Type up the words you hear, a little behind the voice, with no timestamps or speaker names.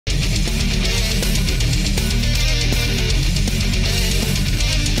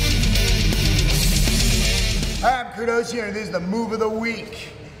Osiander. This is the move of the week.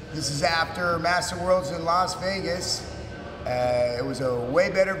 This is after Master Worlds in Las Vegas. It was a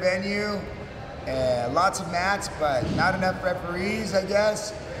way better venue. Lots of mats, but not enough referees, I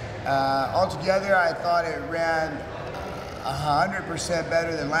guess. Altogether, I thought it ran 100%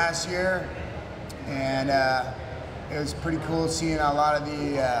 better than last year. And it was pretty cool seeing a lot of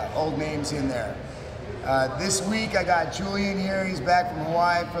the old names in there. This week I got Julian here. He's back from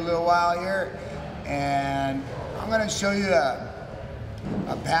Hawaii for a little while here. And I'm gonna show you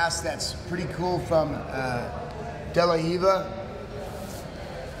a pass that's pretty cool from Riva.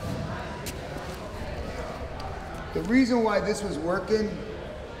 The reason why this was working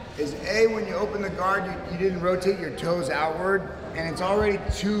is A, when you open the guard, you didn't rotate your toes outward, and it's already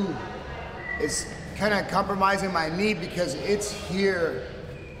it's kind of compromising my knee because it's here,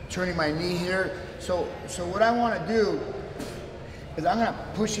 turning my knee here. So what I want to do is I'm going to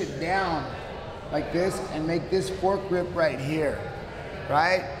push it down like this and make this fork grip right here,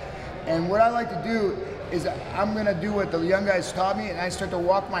 right? And what I like to do is I'm going to do what the young guys taught me, and I start to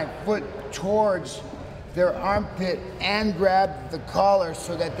walk my foot towards their armpit and grab the collar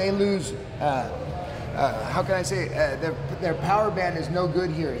so that they lose, how can I say, their power band is no good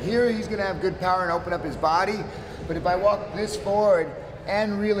here. Here he's gonna have good power and open up his body, but if I walk this forward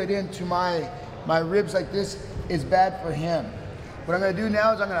and reel it into my ribs like this, is bad for him. What I'm gonna do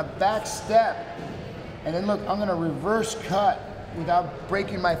now is I'm gonna back step, and then look, I'm gonna reverse cut without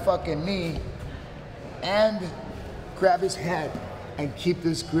breaking my fucking knee, and grab his head and keep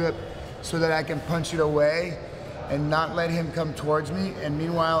this grip so that I can punch it away and not let him come towards me. And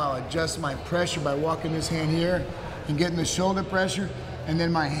meanwhile, I'll adjust my pressure by walking this hand here and getting the shoulder pressure. And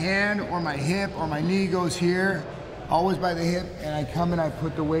then my hand or my hip or my knee goes here, always by the hip, and I come and I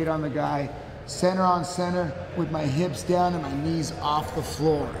put the weight on the guy, center on center, with my hips down and my knees off the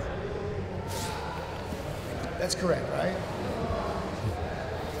floor. That's correct, right?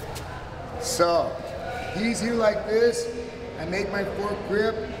 So, he's here like this. I make my fork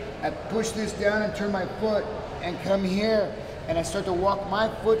grip. I push this down and turn my foot and come here, and I start to walk my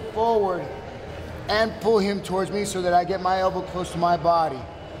foot forward and pull him towards me so that I get my elbow close to my body.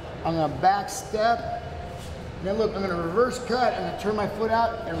 I'm gonna back step, and then look, I'm gonna reverse cut, and I turn my foot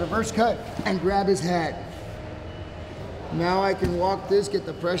out and reverse cut and grab his head. Now I can walk this, get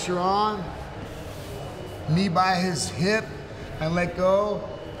the pressure on, knee by his hip, and let go,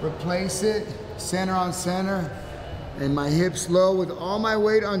 replace it, center on center, and my hips low with all my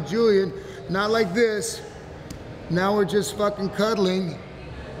weight on Julian, not like this. Now we're just fucking cuddling.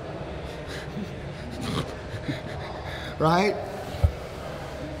 Right?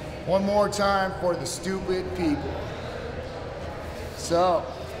 One more time for the stupid people. So,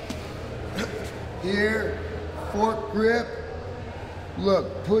 here, fork grip,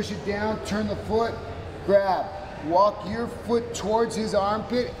 look, push it down, turn the foot, grab. Walk your foot towards his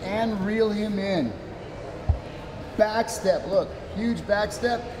armpit and reel him in. Back step, look, huge back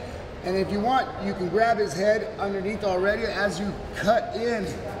step. And if you want, you can grab his head underneath already as you cut in.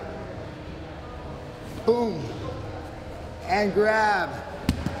 Boom, and grab.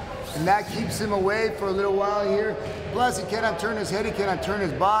 And that keeps him away for a little while here. Plus, he cannot turn his head, he cannot turn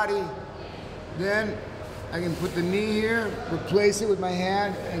his body. Then I can put the knee here, replace it with my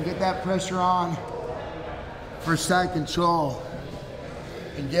hand, and get that pressure on for side control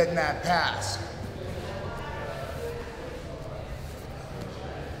and getting that pass.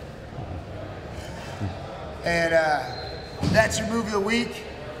 And that's your move of the week.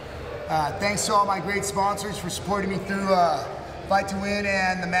 Thanks to all my great sponsors for supporting me through Fight to Win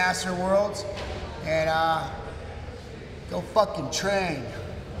and the Master Worlds. And go fucking train.